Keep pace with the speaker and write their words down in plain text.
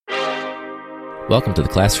Welcome to the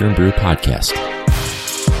Classroom Brew Podcast.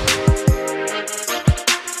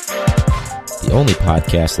 The only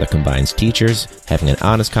podcast that combines teachers having an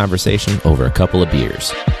honest conversation over a couple of beers.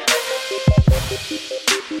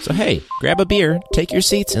 So hey, grab a beer, take your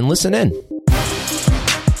seats, and listen in.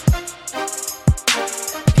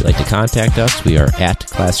 If you'd like to contact us, we are at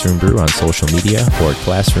Classroom Brew on social media or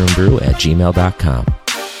classroombrew@gmail.com.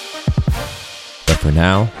 But for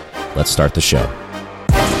now, let's start the show.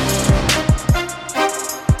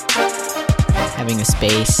 Having a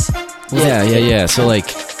space. Yeah. So, I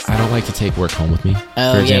don't like to take work home with me.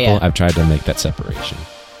 For example, I've tried to make that separation.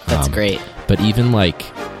 That's great. But even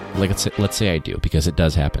let's say I do, because it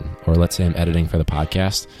does happen. Or let's say I'm editing for the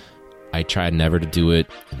podcast. I try never to do it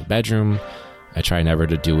in the bedroom. I try never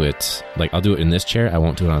to do it, I'll do it in this chair. I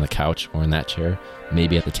won't do it on the couch or in that chair.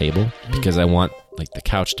 Maybe at the table, because I want the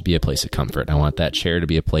couch to be a place of comfort. I want that chair to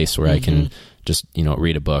be a place where I can just,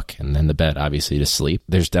 read a book, and then the bed, obviously, to sleep.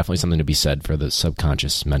 There's definitely something to be said for the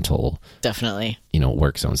subconscious mental, definitely,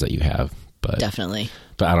 work zones that you have. But definitely.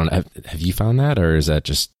 But I don't know. Have you found that, or is that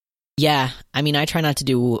just? Yeah. I mean, I try not to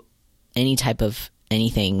do any type of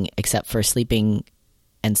anything except for sleeping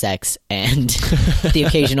and sex and the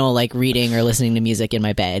occasional reading or listening to music in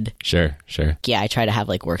my bed. Sure. Yeah, I try to have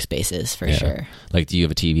workspaces for sure. Do you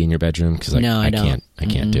have a TV in your bedroom? Because no, I don't. I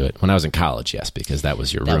can't do it. When I was in college, yes, because that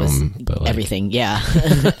was your room. But everything, yeah.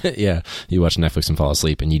 Yeah, you watch Netflix and fall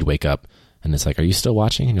asleep, and you'd wake up, and it's are you still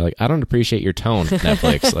watching? And you're like, I don't appreciate your tone,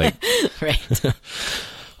 Netflix. Right.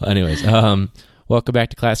 Well, anyways, welcome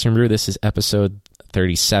back to Classroom Brew. This is episode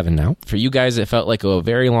 37 now. For you guys, it felt like a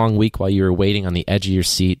very long week while you were waiting on the edge of your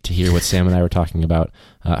seat to hear what Sam and I were talking about.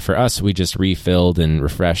 For us, we just refilled and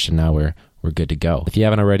refreshed, and now we're good to go. If you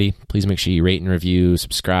haven't already, please make sure you rate and review,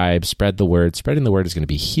 subscribe, spread the word. Spreading the word is going to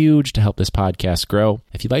be huge to help this podcast grow.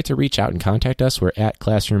 If you'd like to reach out and contact us, we're at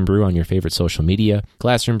Classroom Brew on your favorite social media,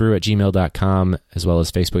 classroombrew@gmail.com, as well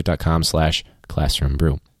as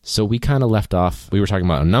facebook.com/classroombrew. So we kind of left off, we were talking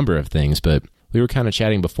about a number of things, but we were kind of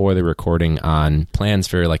chatting before the recording on plans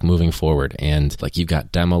for moving forward, and you've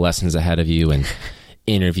got demo lessons ahead of you and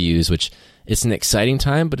interviews, which it's an exciting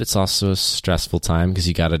time, but it's also a stressful time because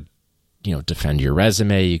you got to defend your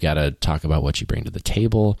resume. You got to talk about what you bring to the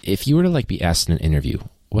table. If you were to be asked in an interview,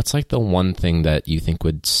 what's the one thing that you think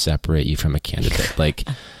would separate you from a candidate?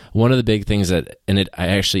 One of the big things that, and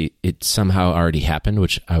it somehow already happened,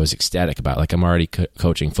 which I was ecstatic about. I'm already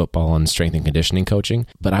coaching football and strength and conditioning coaching,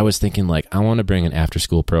 but I was thinking I want to bring an after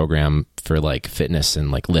school program for fitness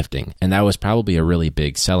and lifting. And that was probably a really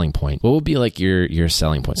big selling point. What would be your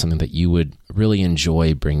selling point? Something that you would really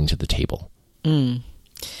enjoy bringing to the table? That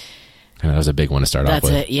was a big one to start off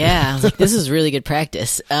with. That's it. Yeah. I was this is really good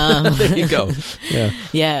practice. There you go. Yeah.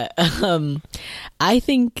 Yeah. I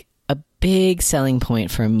think a big selling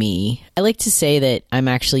point for me, I like to say that I'm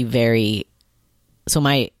actually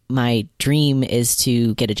my dream is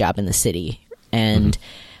to get a job in the city. And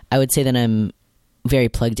I would say that I'm very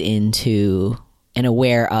plugged into and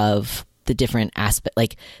aware of the different aspect,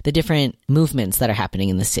 the different movements that are happening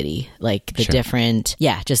in the city, different,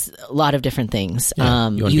 just a lot of different things.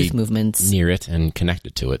 Youth movements, near it and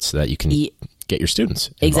connected to it so that you can get your students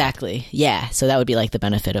involved. Exactly. Yeah. So that would be the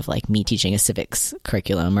benefit of me teaching a civics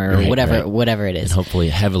curriculum or whatever it is. And hopefully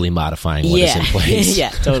heavily modifying what is in place.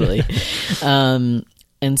 Yeah, totally.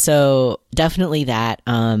 And so definitely that.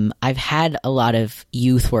 I've had a lot of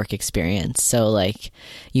youth work experience. So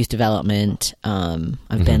youth development.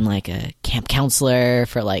 I've been a camp counselor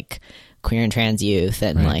for queer and trans youth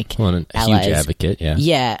and a huge advocate. Yeah.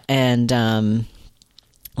 Yeah. And,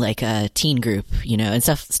 a teen group, and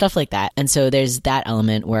stuff like that. And so there's that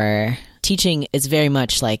element where teaching is very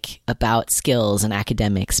much about skills and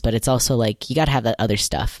academics, but it's also you got to have that other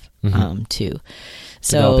stuff, too.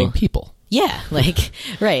 So developing people. Yeah,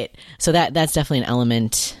 right. So that's definitely an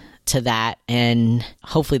element to that. And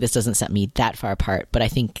hopefully this doesn't set me that far apart, but I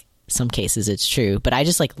think some cases it's true. But I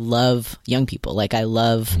just love young people. I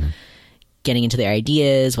love getting into their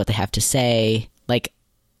ideas, what they have to say.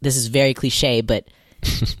 This is very cliche, but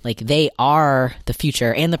they are the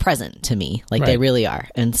future and the present to me. They really are.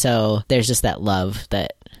 And so there's just that love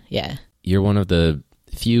that, yeah. You're one of the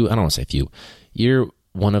few, I don't want to say few, you're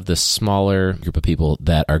one of the smaller group of people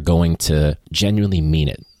that are going to genuinely mean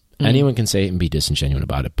it. Anyone can say it and be disingenuous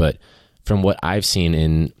about it, but from what I've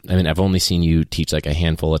seen I've only seen you teach a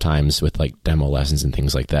handful of times with demo lessons and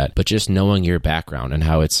things like that, but just knowing your background and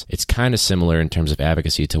how it's kind of similar in terms of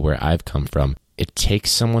advocacy to where I've come from, it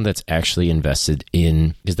takes someone that's actually invested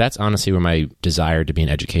in, because that's honestly where my desire to be in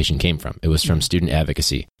education came from. It was from student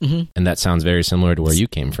advocacy. And that sounds very similar to where you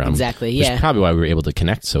came from. Exactly, yeah. Which is probably why we were able to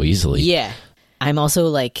connect so easily. Yeah. I'm also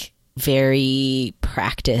very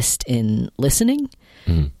practiced in listening.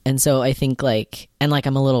 And so I think like, and like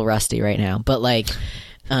I'm a little rusty right now, but like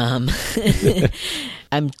I'm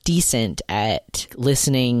decent at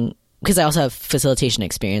listening because I also have facilitation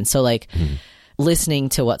experience. So like listening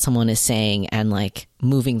to what someone is saying and like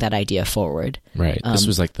moving that idea forward. Right. This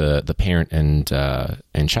was like the parent and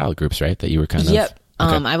child groups, right? That you were kind of. Yep.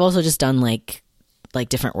 Okay. I've also just done like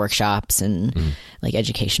different workshops and like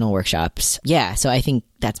educational workshops. Yeah. So I think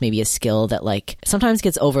that's maybe a skill that like sometimes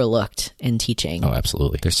gets overlooked in teaching. Oh,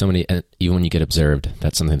 absolutely. There's so many, even when you get observed,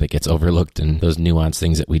 that's something that gets overlooked, and those nuanced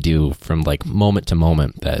things that we do from like moment to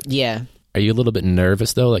moment that. Yeah. Are you a little bit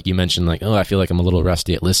nervous though? Like you mentioned like, oh, I feel like I'm a little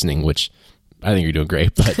rusty at listening, which I think you're doing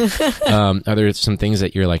great. But are there some things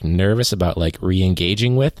that you're like nervous about like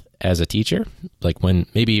re-engaging with as a teacher? Like when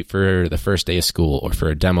maybe for the first day of school or for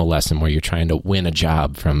a demo lesson where you're trying to win a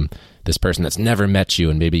job from this person that's never met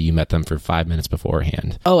you and maybe you met them for 5 minutes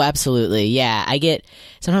beforehand. Oh, absolutely. Yeah.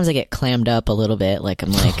 Sometimes I get clammed up a little bit. Like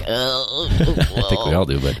I'm like, oh, I think we all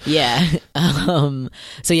do, but. Yeah.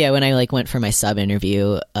 So yeah, when I like went for my sub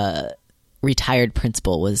interview, retired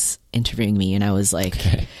principal was interviewing me and I was like,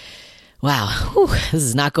 Okay. wow, whew, this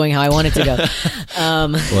is not going how I want it to go.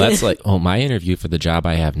 Well, that's like, my interview for the job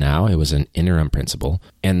I have now, it was an interim principal.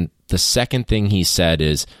 And the second thing he said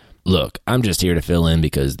is, look, I'm just here to fill in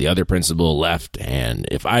because the other principal left. And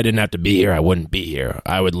if I didn't have to be here, I wouldn't be here.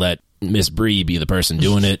 I would let Miss Bree be the person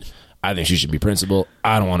doing it. I think she should be principal.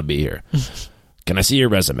 I don't want to be here. Can I see your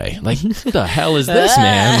resume? Like, the hell is this,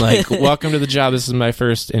 man? Like, welcome to the job. This is my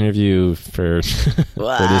first interview for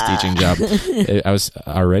this teaching job. I was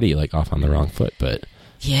already like off on the wrong foot, but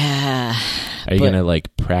yeah. Are you going to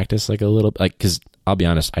like practice like a little, like, because I'll be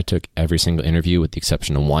honest, I took every single interview with the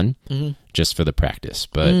exception of one just for the practice,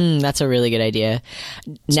 but that's a really good idea.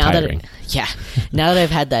 tiring. Now that I've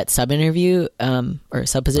had that sub interview, or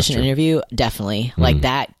sub position interview, definitely like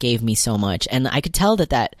that gave me so much. And I could tell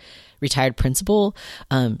that retired principal,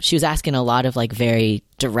 she was asking a lot of like very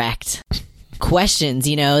direct questions,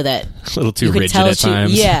 you know, that a little too rigid at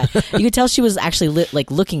times. Yeah, you could tell she was actually like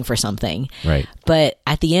looking for something. Right. But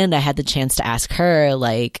at the end, I had the chance to ask her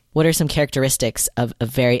like, what are some characteristics of a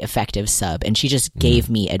very effective sub? And she just gave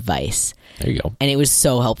me advice. There you go. And it was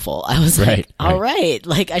so helpful. I was like, all right,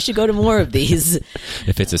 like I should go to more of these.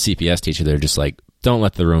 If it's a CPS teacher, they're just like, don't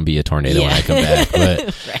let the room be a tornado when I come back.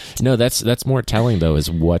 But no, that's more telling though, is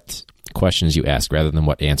what questions you ask rather than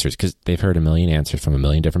what answers, because they've heard a million answers from a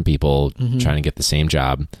million different people trying to get the same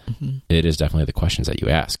job. It is definitely the questions that you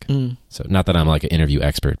ask. So not that I'm like an interview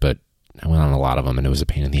expert, but I went on a lot of them and it was a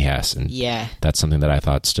pain in the ass. And that's something that I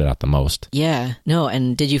thought stood out the most. Yeah. No.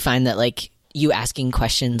 And did you find that like you asking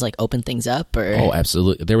questions like open things up or? Oh,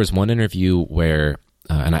 absolutely. There was one interview where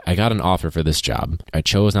and I got an offer for this job. I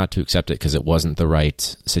chose not to accept it because it wasn't the right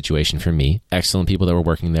situation for me. Excellent people that were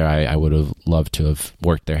working there. I would have loved to have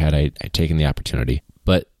worked there had I taken the opportunity.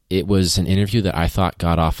 But it was an interview that I thought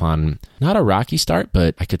got off on not a rocky start,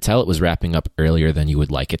 but I could tell it was wrapping up earlier than you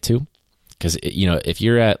would like it to. Because, you know, if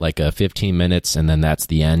you're at like a 15 minutes and then that's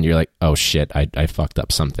the end, you're like, oh shit, I fucked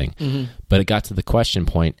up something. But it got to the question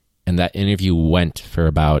point and that interview went for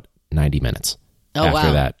about 90 minutes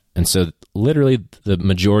after that. And so literally the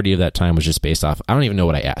majority of that time was just based off, I don't even know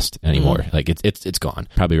what I asked anymore. Like it's gone.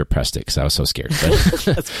 Probably repressed it because I was so scared.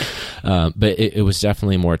 But it was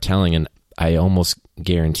definitely more telling. And I almost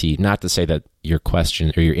guarantee, not to say that your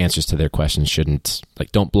question or your answers to their questions shouldn't,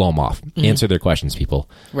 like, don't blow them off. Answer their questions, people.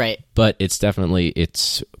 Right. But it's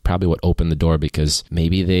probably what opened the door, because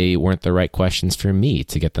maybe they weren't the right questions for me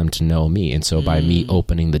to get them to know me. And so by me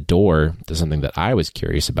opening the door to something that I was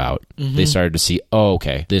curious about, they started to see, oh,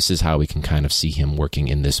 okay, this is how we can kind of see him working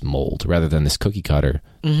in this mold rather than this cookie cutter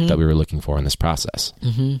that we were looking for in this process.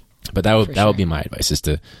 But that would be my advice, is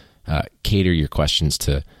to cater your questions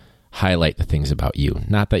to highlight the things about you.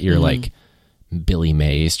 Not that you're like Billy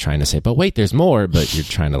Mays trying to say, but wait, there's more, but you're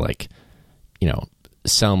trying to, like, you know,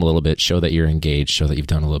 sell them a little bit, show that you're engaged, show that you've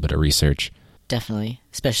done a little bit of research. Definitely.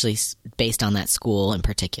 Especially based on that school in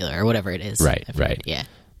particular or whatever it is. Right. Yeah.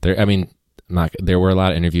 There were a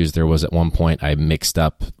lot of interviews. There was at one point I mixed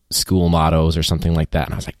up school mottos or something like that.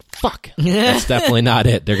 And I was like, fuck, that's definitely not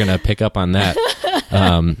it. They're going to pick up on that.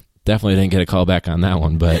 Definitely didn't get a call back on that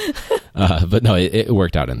one, but no, it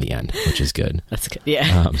worked out in the end, which is good. That's good.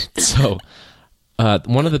 Yeah. So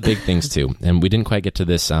one of the big things too, and we didn't quite get to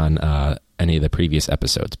this on any of the previous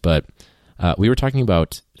episodes, but we were talking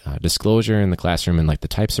about disclosure in the classroom and like the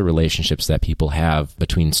types of relationships that people have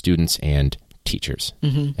between students and teachers.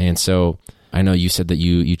 And so I know you said that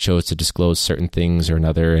you chose to disclose certain things or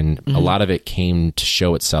another, and a lot of it came to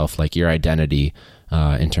show itself, like your identity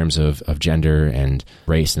in terms of gender and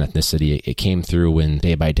race and ethnicity. It came through when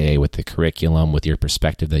day by day with the curriculum, with your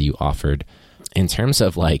perspective that you offered. In terms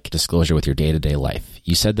of like disclosure with your day-to-day life,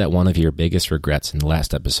 you said that one of your biggest regrets in the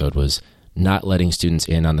last episode was not letting students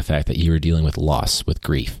in on the fact that you were dealing with loss, with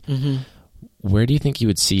grief. Mm-hmm. Where do you think you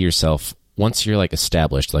would see yourself once you're like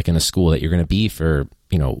established, like in a school that you're going to be for,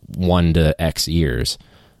 1 to X years?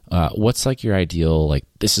 What's like your ideal, like,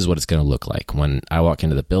 this is what it's going to look like when I walk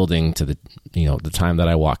into the building to the, the time that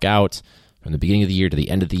I walk out, from the beginning of the year to the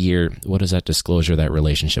end of the year? What does that disclosure, that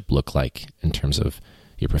relationship look like in terms of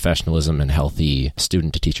your professionalism and healthy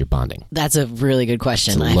student to teacher bonding? That's a really good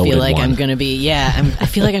question. I feel like I'm going to be, I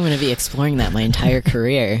feel like I'm going to be exploring that my entire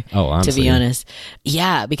career. Oh, honestly. To be honest.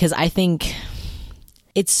 Yeah, because I think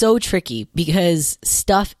it's so tricky because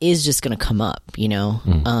stuff is just going to come up,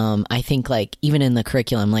 I think like even in the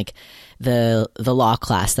curriculum, like the law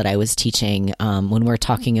class that I was teaching, when we're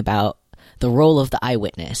talking about the role of the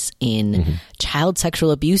eyewitness in child sexual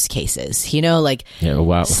abuse cases,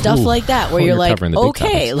 stuff like that, where you're like,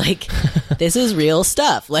 okay, like this is real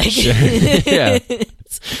stuff. Like, yeah.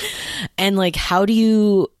 And like, how do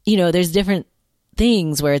you, there's different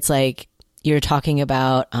things where it's like, you're talking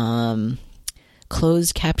about,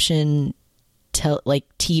 closed caption,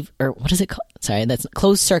 TV, or what is it called? Sorry, that's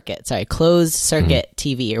closed circuit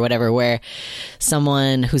TV or whatever, where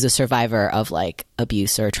someone who's a survivor of like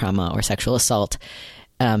abuse or trauma or sexual assault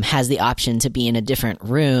has the option to be in a different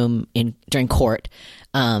room during court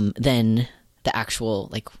than the actual,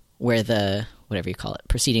 like, where the, whatever you call it,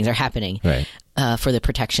 proceedings are happening, right, for the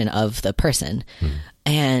protection of the person.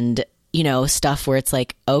 And, stuff where it's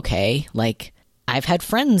like, okay, like I've had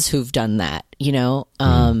friends who've done that,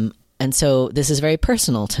 and so this is very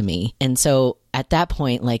personal to me. And so at that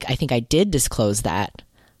point, like, I think I did disclose that,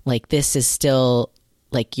 like, this is still,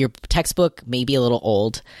 like, your textbook may be a little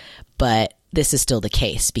old, but this is still the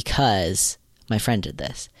case because my friend did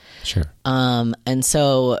this. Sure. And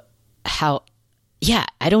so I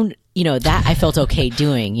don't, that I felt okay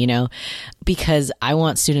doing, because I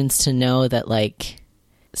want students to know that, like,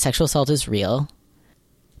 sexual assault is real.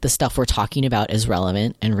 The stuff we're talking about is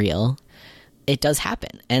relevant and real. It does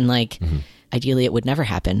happen. And like, ideally it would never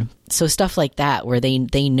happen. So stuff like that, where they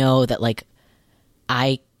know that, like,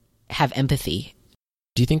 I have empathy.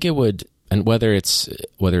 Do you think it would, and whether it's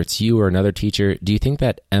you or another teacher, do you think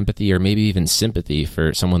that empathy or maybe even sympathy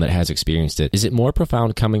for someone that has experienced it, is it more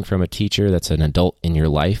profound coming from a teacher that's an adult in your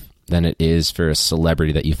life than it is for a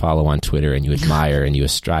celebrity that you follow on Twitter and you admire and you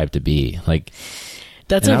strive to be? Like,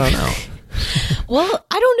 I don't know. Well,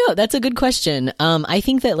 I don't know. That's a good question. I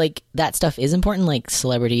think that, like, that stuff is important, like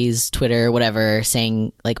celebrities, Twitter, whatever,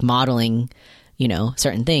 saying, like, modeling,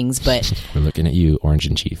 certain things, but we're looking at you, Orange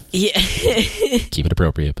and Chief. Yeah. Keep it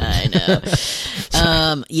appropriate. I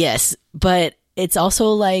know. Yes, but it's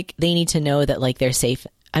also like they need to know that, like, they're safe.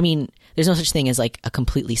 I mean, there's no such thing as like a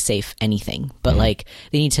completely safe anything, but like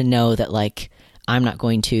they need to know that, like, I'm not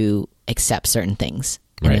going to accept certain things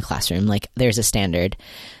in the classroom. Like, there's a standard.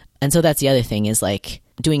 And so that's the other thing, is like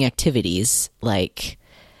doing activities like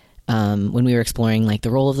when we were exploring, like,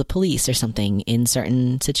 the role of the police or something in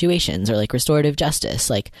certain situations, or like restorative justice,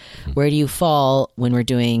 like where do you fall when we're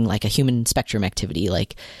doing like a human spectrum activity?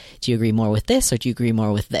 Like, do you agree more with this or do you agree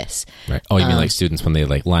more with this? Right. Oh, you mean like students when they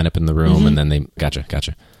like line up in the room and then they,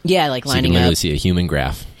 gotcha. Yeah, like so lining you can literally up. see a human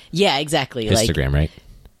graph. Yeah, exactly. Histogram, right?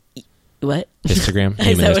 What? Histogram?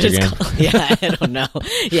 Is that what it's called? Yeah, I don't know.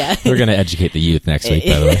 Yeah. We're going to educate the youth next week,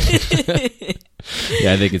 by the way.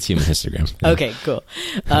 Yeah, I think it's human histogram. Yeah. Okay, cool.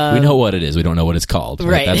 We know what it is. We don't know what it's called.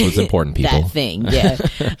 Right. That's what's important, people. That thing,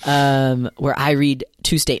 yeah. Where I read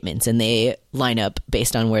two statements and they line up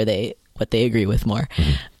based on what they agree with more.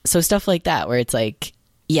 Mm-hmm. So stuff like that, where it's like,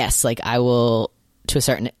 yes, like I will, to a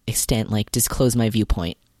certain extent, like disclose my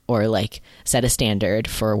viewpoint, or like set a standard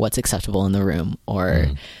for what's acceptable in the room, or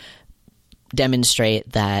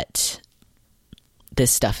demonstrate that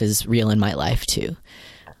this stuff is real in my life too.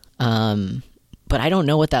 But I don't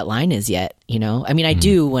know what that line is yet, I mean, I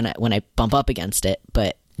do when I bump up against it,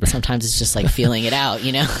 but sometimes it's just like feeling it out,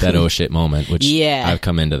 That oh shit moment, which I've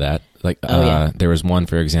come into that. Like, there was one,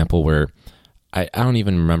 for example, where I don't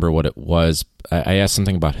even remember what it was. I asked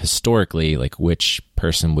something about historically, like which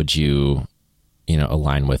person would you,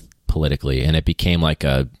 align with politically? And it became like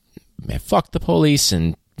a, man, fuck the police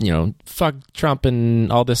and, fuck Trump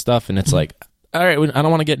and all this stuff. And it's like, all right, I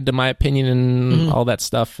don't want to get into my opinion and all that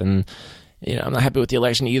stuff. And, I'm not happy with the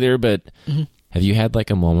election either, but have you had like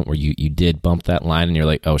a moment where you did bump that line and you're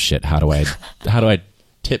like, oh shit, how do I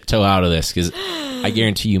tiptoe out of this? Because I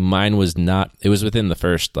guarantee you mine was not, it was within the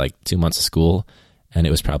first like 2 months of school. and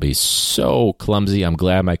it was probably so clumsy. I'm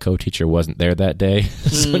glad my co-teacher wasn't there that day,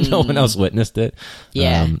 so no one else witnessed it.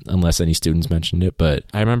 Yeah. Unless any students mentioned it. But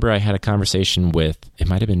I remember I had a conversation with, it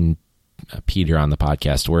might have been Peter on the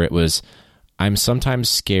podcast, where it was, I'm sometimes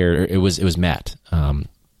scared, or it was Matt. I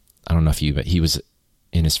don't know if but he was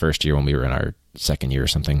in his first year when we were in our second year or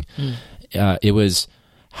something. It was,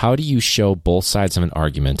 how do you show both sides of an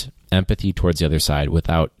argument, empathy towards the other side,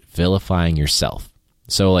 without vilifying yourself?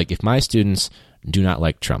 So like, if my students do not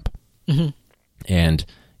like Trump, and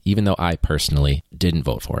even though I personally didn't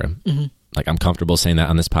vote for him, like, I'm comfortable saying that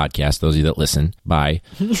on this podcast, those of you that listen, bye.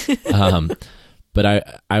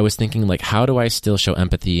 But I was thinking, like, how do I still show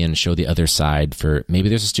empathy and show the other side for, maybe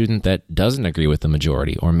there's a student that doesn't agree with the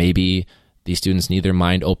majority, or maybe these students need their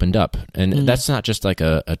mind opened up. And that's not just like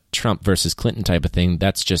a Trump versus Clinton type of thing.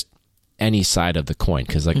 That's just any side of the coin.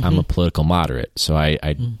 Because, like, I'm a political moderate, so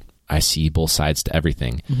I see both sides to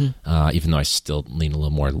everything, even though I still lean a little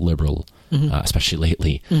more liberal, especially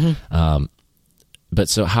lately. But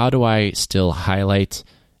so how do I still highlight,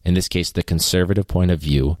 in this case, the conservative point of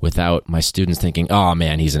view without my students thinking, oh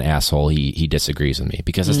man, he's an asshole, he disagrees with me?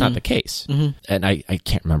 Because it's not the case. And I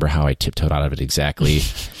can't remember how I tiptoed out of it exactly.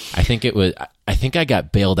 I think I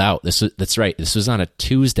got bailed out. That's right. This was on a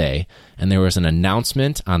Tuesday, and there was an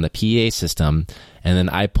announcement on the PA system, and then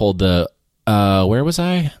I pulled the, where was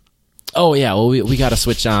I? Oh yeah, well we got to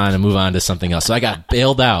switch on and move on to something else. So I got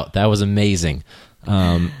bailed out. That was amazing.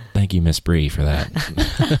 Thank you, Miss Bree, for that.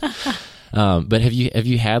 But have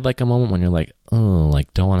you had like a moment when you're like, oh,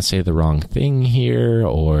 like, don't want to say the wrong thing here,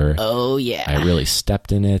 or oh yeah, I really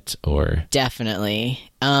stepped in it, or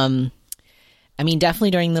definitely. I mean,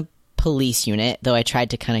 definitely during the police unit, though I tried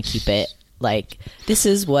to kind of keep it like, this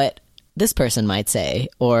is what this person might say,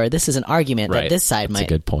 or this is an argument that this side might.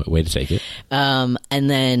 That's a good point, way to take it. And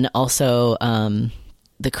then also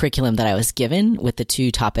the curriculum that I was given with the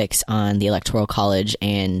two topics on the Electoral College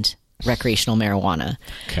and recreational marijuana.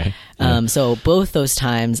 Okay. So both those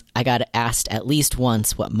times I got asked at least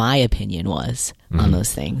once what my opinion was on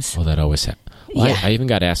those things. Well, that always happens. Well, Yeah. I even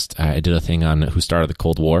got asked, I did a thing on who started the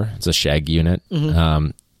Cold War. It's a SHAG unit.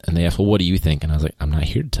 And they asked, well, what do you think? And I was like, I'm not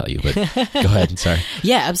here to tell you, but go ahead. Sorry.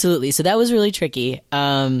 Yeah, absolutely. So that was really tricky.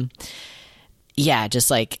 Yeah, just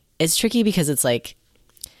like, it's tricky because it's like,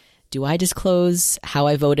 do I disclose how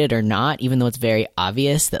I voted or not? Even though it's very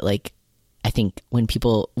obvious that, like, I think when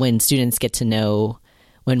students get to know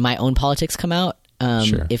when my own politics come out,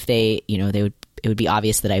 Sure. if they, it would be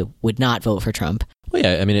obvious that I would not vote for Trump. Well,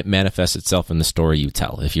 yeah, I mean, it manifests itself in the story you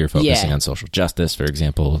tell. If you're focusing Yeah. on social justice, for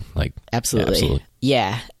example, like, Absolutely. yeah, absolutely.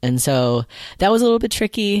 Yeah. And so that was a little bit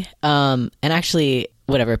tricky. And actually,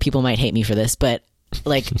 whatever, people might hate me for this, but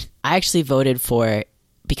like, I actually voted for,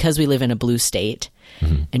 because we live in a blue state,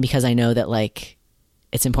 and because I know that, like,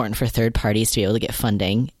 it's important for third parties to be able to get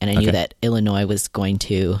funding, and I knew that Illinois was going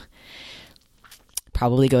to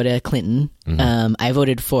probably go to Clinton, I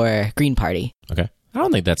voted for Green Party. Okay. I don't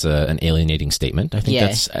think that's an alienating statement. I think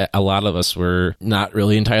that's, a lot of us were not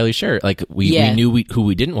really entirely sure. Like, we knew who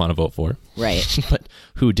we didn't want to vote for. Right. But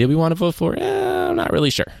who did we want to vote for? I'm not really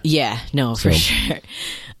sure. Yeah, no, for sure.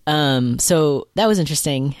 So that was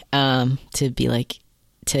interesting, to be like,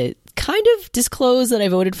 to kind of disclose that I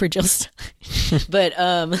voted for Jill Stein. But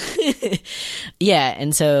yeah,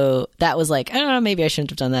 and so that was like, I don't know, maybe I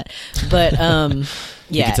shouldn't have done that. But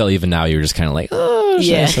You can tell even now you're just kind of like, oh,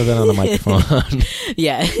 should I say that on the microphone?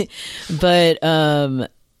 Yeah. But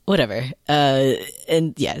whatever.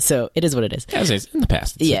 And yeah, so it is what it is. Yeah, it's in the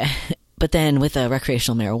past. Yeah. But then with the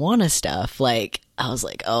recreational marijuana stuff, like, I was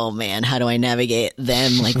like, oh man, how do I navigate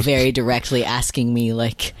them, like, very directly asking me,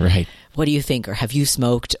 like, Right. what do you think? Or have you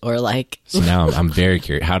smoked? Or like, So now I'm very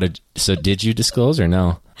curious. Did you disclose or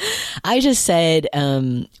no? I just said,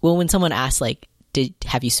 well, when someone asked, like,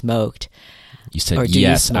 have you smoked? You said Or do you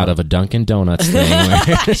yes smoke? out of a Dunkin' Donuts thing.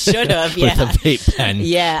 I should have, yeah. With a vape pen.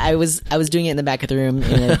 Yeah, I was doing it in the back of the room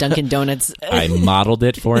in a Dunkin' Donuts. I modeled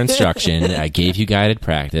it for instruction. I gave you guided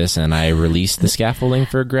practice, and I released the scaffolding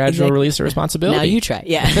for gradual Exactly. release of responsibility. Now you try.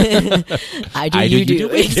 Yeah. I do, you do.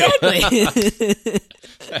 we do. Exactly.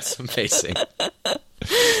 That's amazing.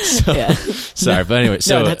 So, Yeah. sorry, but anyway,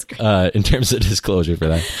 so that's great. in terms of disclosure for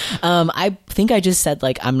that, I think I just said,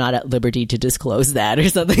 like, I'm not at liberty to disclose that or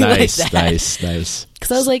something nice, like that. nice.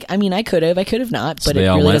 Because I was like, I mean, I could have not, but So it they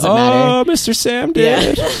all really went, doesn't matter. oh, Mr. Sam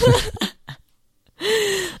did.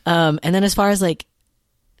 And then as far as, like,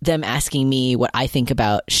 them asking me what I think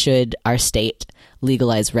about should our state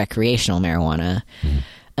legalize recreational marijuana,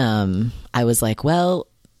 I was like, well,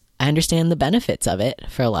 I understand the benefits of it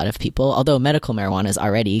for a lot of people, although medical marijuana is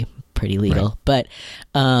already pretty legal. Right. But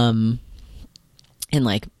and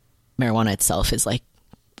like marijuana itself is like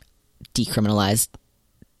decriminalized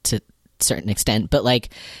to a certain extent, but like,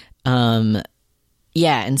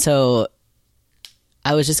 yeah. And so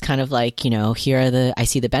I was just kind of like, I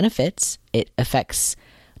see the benefits. It affects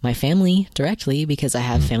my family directly because I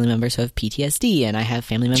have family members who have PTSD, and I have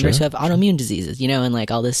family members who have autoimmune diseases, and like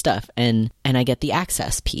all this stuff. And I get the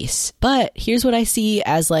access piece. But here's what I see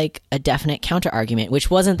as like a definite counter argument, which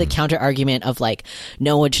wasn't the counter argument of like,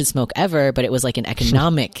 no one should smoke ever, but it was like an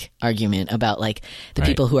economic argument about like the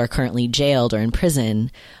people who are currently jailed or in prison.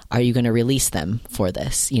 Are you going to release them for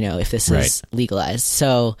this, if this is legalized?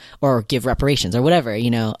 So, or give reparations or whatever,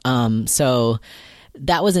 so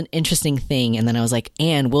that was an interesting thing. And then I was like,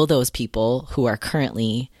 and will those people who are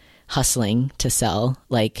currently hustling to sell,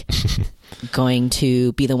 like going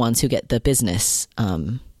to be the ones who get the business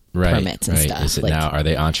permits and stuff? Is it like, now, are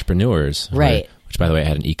they entrepreneurs? Right. Which, by the way, I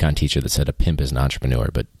had an econ teacher that said a pimp is an entrepreneur,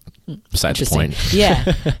 but besides the point.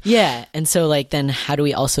 Yeah. Yeah. And so like, then how do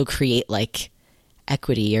we also create like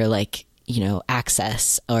equity or like,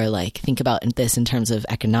 access, or like think about this in terms of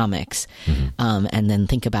economics, and then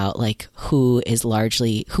think about like who's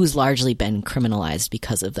largely been criminalized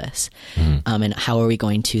because of this, and how are we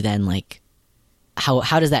going to then like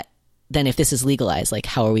how does that then, if this is legalized, like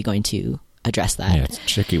how are we going to address that? Yeah, it's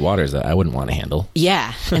tricky waters that I wouldn't want to handle.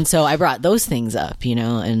 Yeah. And so I brought those things up,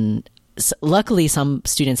 and luckily some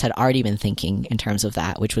students had already been thinking in terms of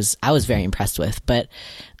that, which was I was very impressed with, but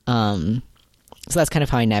so that's kind of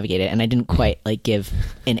how I navigate it. And I didn't quite like give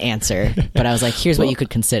an answer, but I was like, here's what you could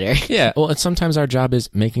consider. Yeah. Well, and sometimes our job is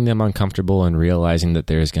making them uncomfortable and realizing that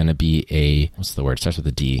there's going to be what's the word? It starts with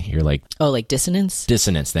a D. You're like, like dissonance?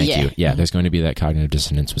 Dissonance. Thank you. Yeah. There's going to be that cognitive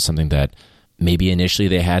dissonance with something that maybe initially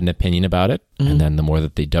they had an opinion about it. And then the more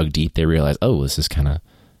that they dug deep, they realized, oh, this is kind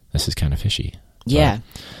of fishy. Yeah,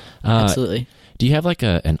 absolutely. Do you have like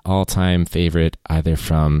an all-time favorite, either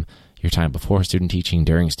from your time before student teaching,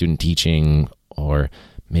 during student teaching, or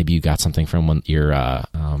maybe you got something from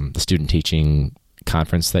the student teaching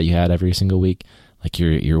conference that you had every single week? Like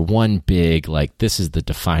your one big, like, this is the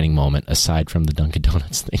defining moment aside from the Dunkin'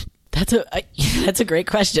 Donuts thing. That's a great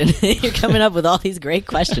question. You're coming up with all these great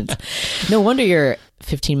questions. No wonder your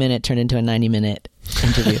 15-minute turned into a 90-minute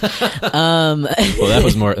interview. Well, that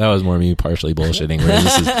was more me partially bullshitting.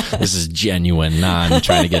 Whereas this is genuine,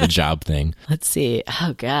 trying to get a job thing. Let's see.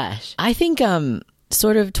 Oh gosh, I think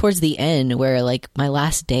sort of towards the end, where like my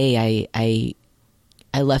last day,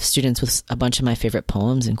 I left students with a bunch of my favorite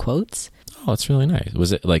poems and quotes. Oh, that's really nice.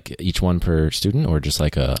 Was it like each one per student, or just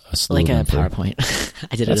like a slew like a PowerPoint?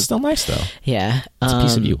 I did it. That's still nice though. Yeah, it's a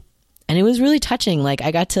piece of you, and it was really touching. Like I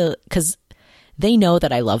got to, because they know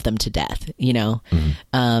that I love them to death,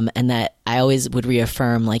 and that I always would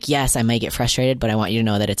reaffirm, like, yes, I might get frustrated, but I want you to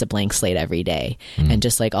know that it's a blank slate every day, and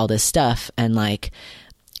just like all this stuff. And like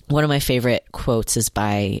one of my favorite quotes is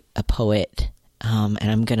by a poet, and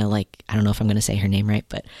I'm gonna I don't know if I'm gonna say her name right,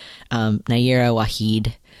 but Nayyirah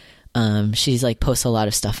Waheed. She's like posts a lot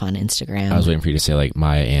of stuff on Instagram. I was waiting for you to say like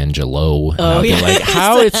Maya Angelou. Oh yeah, like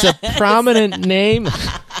how it's a prominent name.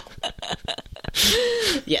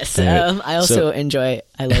 Yes, I also enjoy.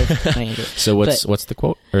 I love Maya Angelou. So what's the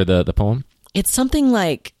quote or the poem? It's something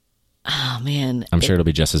like, oh man, I'm sure it'll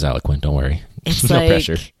be just as eloquent. Don't worry. It's no like,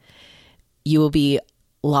 pressure. You will be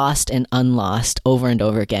lost and unlost over and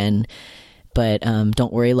over again, but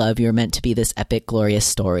don't worry, love. You're meant to be this epic, glorious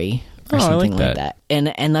story. Or something like that.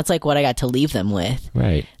 And that's like what I got to leave them with.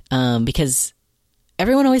 Right. Because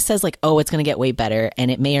everyone always says like, oh, it's going to get way better.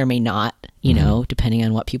 And it may or may not, depending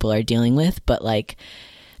on what people are dealing with. But like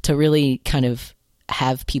to really kind of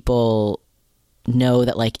have people know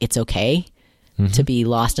that like it's okay to be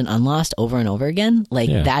lost and unlost over and over again. Like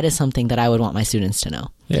that is something that I would want my students to know.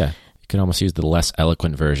 Yeah. You can almost use the less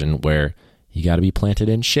eloquent version where you got to be planted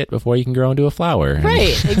in shit before you can grow into a flower.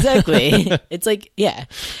 Right. Exactly. It's like, yeah.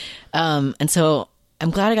 And so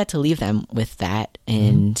I'm glad I got to leave them with that.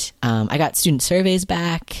 And I got student surveys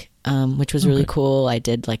back, which was really cool. I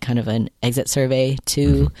did like kind of an exit survey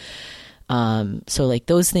too. So like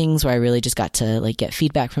those things where I really just got to like get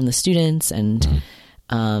feedback from the students and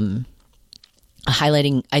highlighting,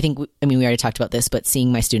 we already talked about this, but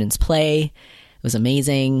seeing my students play was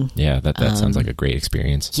amazing. Yeah, that sounds like a great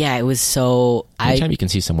experience. Yeah, it was so... Anytime you can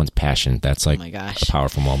see someone's passion, that's like oh my gosh, a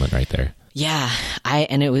powerful moment right there. Yeah,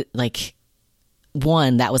 and it was like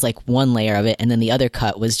that was like one layer of it, and then the other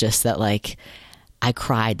cut was just that like I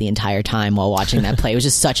cried the entire time while watching that play. It was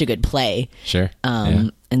just such a good play. Sure.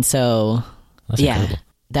 And so that's incredible.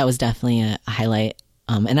 That was definitely a highlight.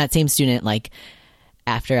 And that same student, like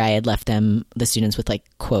after I had left them, the students with like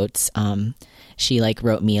quotes, she like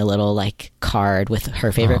wrote me a little like card with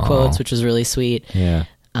her favorite quotes, which was really sweet. Yeah.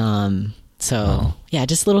 Yeah,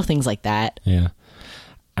 just little things like that. Yeah.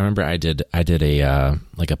 I remember I did a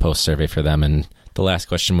like a post survey for them, and the last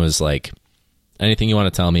question was like, anything you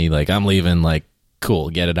want to tell me, like I'm leaving, like cool,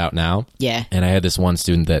 get it out now. Yeah. And I had this one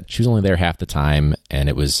student that she was only there half the time, and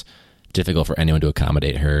it was difficult for anyone to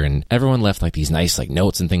accommodate her, and everyone left like these nice like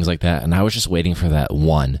notes and things like that, and I was just waiting for that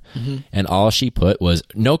one. And all she put was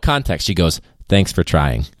no context. She goes, "Thanks for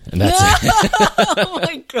trying," and that's it. Oh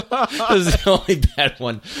my god, That's the only bad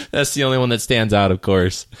one. That's the only one that stands out, of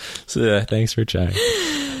course. So thanks for trying.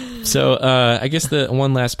 So I guess the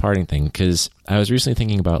one last parting thing, because I was recently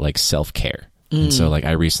thinking about like self-care. And so like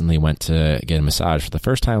I recently went to get a massage for the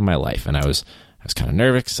first time in my life, and I was kind of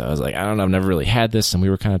nervous because I was like, I don't know, I've never really had this. And we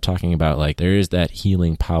were kind of talking about like there is that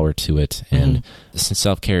healing power to it. And since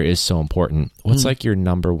self-care is so important, what's like your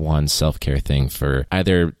number one self-care thing for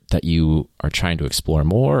either that you are trying to explore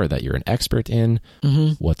more or that you're an expert in?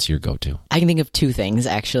 What's your go-to? I can think of two things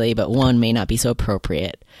actually, but one may not be so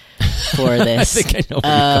appropriate for this. I think I know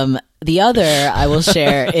where you're the other I will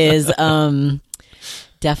share is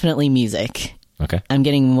definitely music. Okay. I'm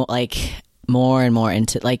getting more and more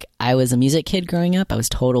into, like, I was a music kid growing up. I was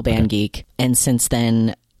total band geek, and since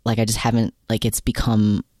then, like, I just haven't, like, it's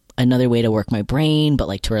become another way to work my brain, but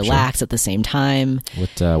like to relax at the same time.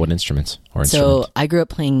 What instruments or so instruments? I grew up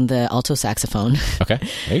playing the alto saxophone. Okay,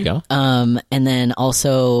 there you go. And then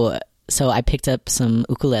also, so I picked up some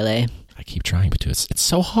ukulele. I keep trying, but it's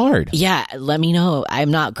so hard. Yeah, let me know.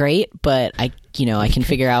 I'm not great, but I can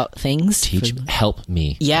figure out things. Help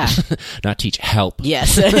me. Yeah. Not teach, help.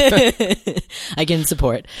 Yes. I can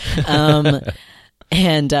support.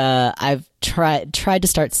 And I've tried to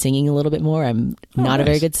start singing a little bit more. I'm not a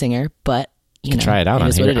very good singer, but you know, try it out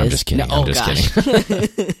on here. I'm just kidding. No, I'm just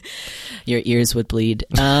kidding. Your ears would bleed.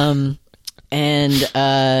 And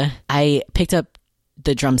I picked up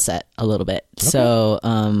the drum set a little bit. Okay. So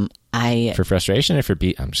for frustration or for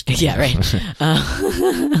beat? I'm just kidding. Yeah,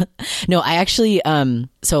 right. No, I actually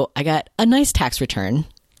so I got a nice tax return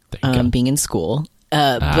being in school.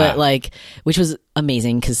 But like, which was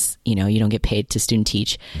amazing because, you know, you don't get paid to student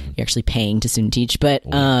teach. You're actually paying to student teach. But,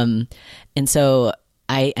 and so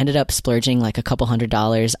I ended up splurging like a couple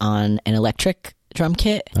 $100 on an electric drum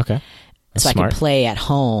kit. Okay. That's so smart. I could play at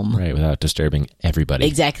home. Right. Without disturbing everybody.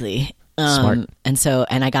 Exactly. Smart.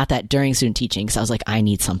 And I got that during student teaching. So I was like, I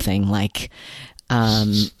need something like,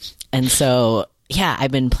 and so, yeah,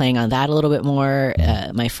 I've been playing on that a little bit more.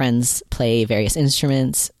 My friends play various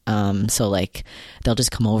instruments. So like they'll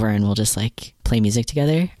just come over and we'll just like play music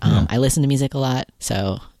together. I listen to music a lot.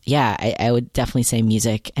 So yeah, I would definitely say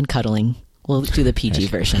music and cuddling. We'll do the PG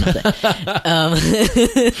version of it.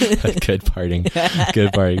 Good parting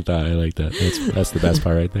thought. I like that. That's the best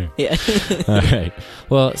part right there. Yeah. All right.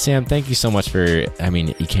 Well, Sam, thank you so much you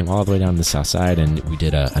came all the way down to the South Side and we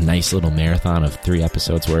did a nice little marathon of 3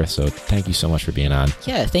 episodes worth. So thank you so much for being on.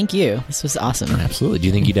 Yeah, thank you. This was awesome. Absolutely. Do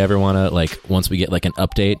you think you'd ever want to, like, once we get like an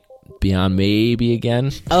update, be on maybe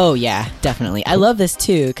again? Oh yeah, definitely. I love this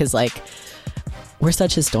too because like we're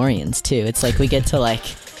such historians too. It's like we get to like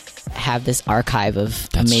have this archive of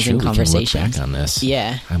amazing conversations. We can look back on this.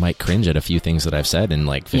 Yeah. I might cringe at a few things that I've said in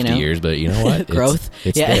like 50 years, but you know what? Growth.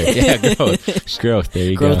 It's there. Yeah, growth. There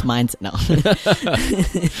you go. Growth mindset. No.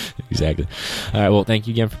 Exactly. All right. Well, thank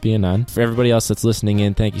you again for being on. For everybody else that's listening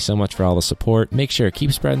in, thank you so much for all the support. Make sure,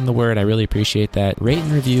 keep spreading the word. I really appreciate that. Rate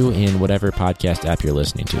and review in whatever podcast app you're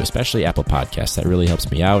listening to, especially Apple Podcasts. That really helps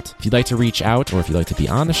me out. If you'd like to reach out or if you'd like to be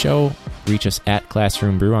on the show, reach us at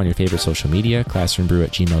Classroom Brew on your favorite social media,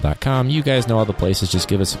 classroombrew@gmail.com. You guys know all the places. Just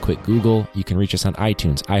give us a quick Google. You can reach us on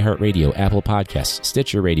iTunes, iHeartRadio, Apple Podcasts,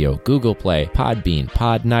 Stitcher Radio, Google Play, Podbean,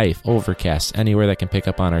 Podknife, Overcast, anywhere that can pick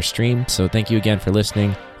up on our stream. So thank you again for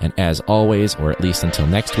listening. And as always, or at least until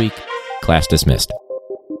next week, class dismissed.